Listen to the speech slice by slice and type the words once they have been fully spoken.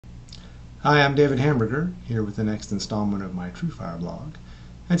Hi, I'm David Hamburger, here with the next installment of my TrueFire blog,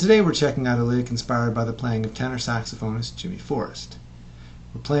 and today we're checking out a lick inspired by the playing of tenor saxophonist Jimmy Forrest.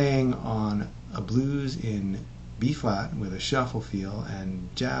 We're playing on a blues in B-flat with a shuffle feel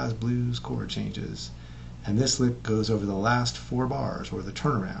and jazz blues chord changes, and this lick goes over the last 4 bars, or the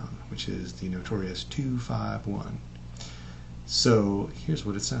turnaround, which is the notorious 2-5-1. So here's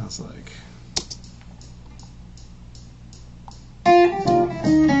what it sounds like.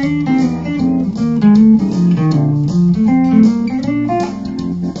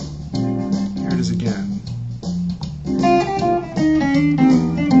 Here it is again.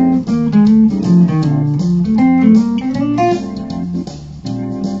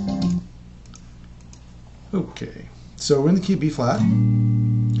 Okay, so we're in the key of B flat,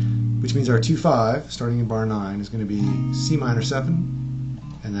 which means our 2-5 starting in bar 9 is going to be C minor 7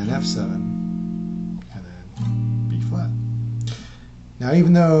 and then F7 and then B flat. Now,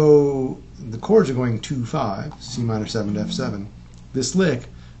 even though the chords are going 2-5, C minor 7 to F7, this lick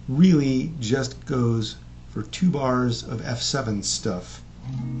really just goes for 2 bars of F7 stuff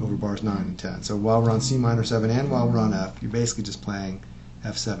over bars 9 and 10. So while we're on C minor 7 and while we're on F, you're basically just playing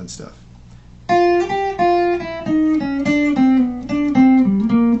F7 stuff.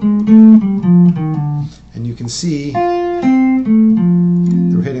 And you can see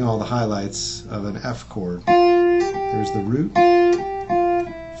that we're hitting all the highlights of an F chord. There's the root,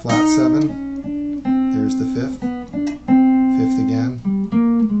 flat 7, there's the 5th, 5th again,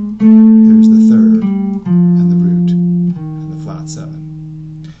 there's the 3rd, and the root, and the flat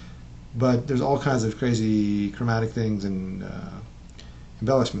 7. But there's all kinds of crazy chromatic things and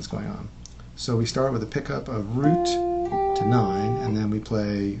embellishments going on. So we start with a pickup of root to 9, and then we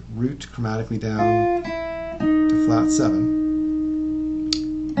play root chromatically down to flat 7,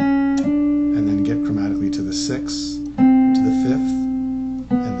 and then get chromatically to the 6th, to the 5th,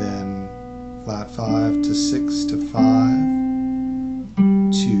 and then flat 5 to 6 to 5,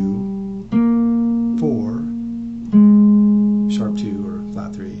 2, 4, sharp 2 or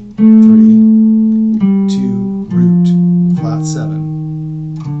flat 3, 3, 2, root, flat 7,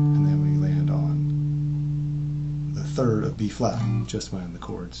 and then we land on the 3rd of B flat, just when the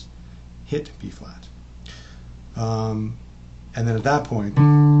chords hit B flat. And then at that point,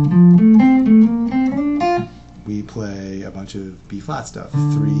 we play a bunch of B flat stuff. 3,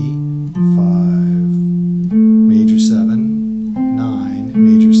 5, major 7, 9,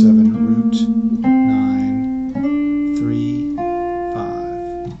 major 7, root, 9, 3,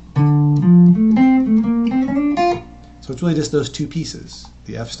 5. So it's really just those 2 pieces,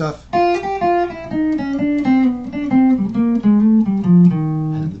 the F stuff and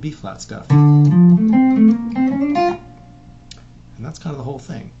the B flat stuff. And that's kind of the whole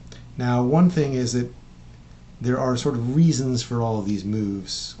thing. Now, one thing is that there are sort of reasons for all of these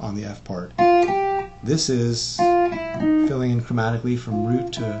moves on the F part. This is filling in chromatically from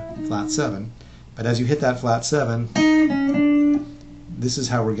root to flat 7, but as you hit that flat 7, this is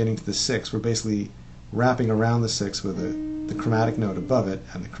how we're getting to the 6. We're basically wrapping around the 6 with the chromatic note above it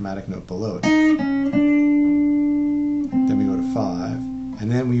and the chromatic note below it. Then we go to 5,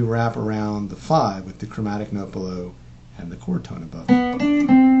 and then we wrap around the 5 with the chromatic note below and the chord tone above it.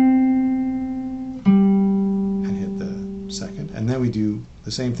 And hit the 2nd. And then we do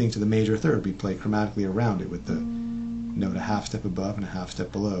the same thing to the major 3rd. We play chromatically around it with the note a half step above and a half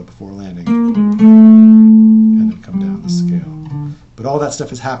step below before landing. And then come down the scale. But all that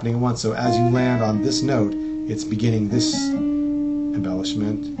stuff is happening at once, so as you land on this note, it's beginning this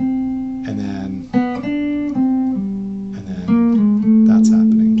embellishment, and then that's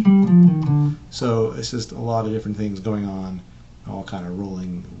happening. So it's just a lot of different things going on, all kind of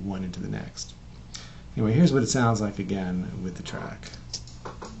rolling one into the next. Anyway, here's what it sounds like again with the track.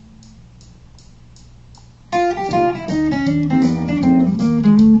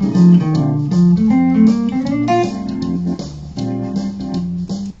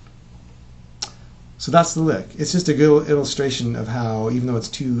 So that's the lick. It's just a good illustration of how, even though it's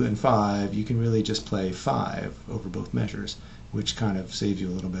 2 and 5, you can really just play 5 over both measures, which kind of saves you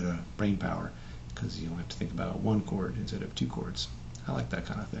a little bit of brain power, because you don't have to think about 1 chord instead of 2 chords. I like that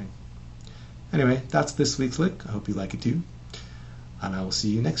kind of thing. Anyway, that's this week's lick. I hope you like it too. And I will see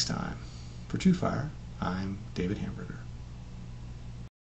you next time. For TrueFire, I'm David Hamburger.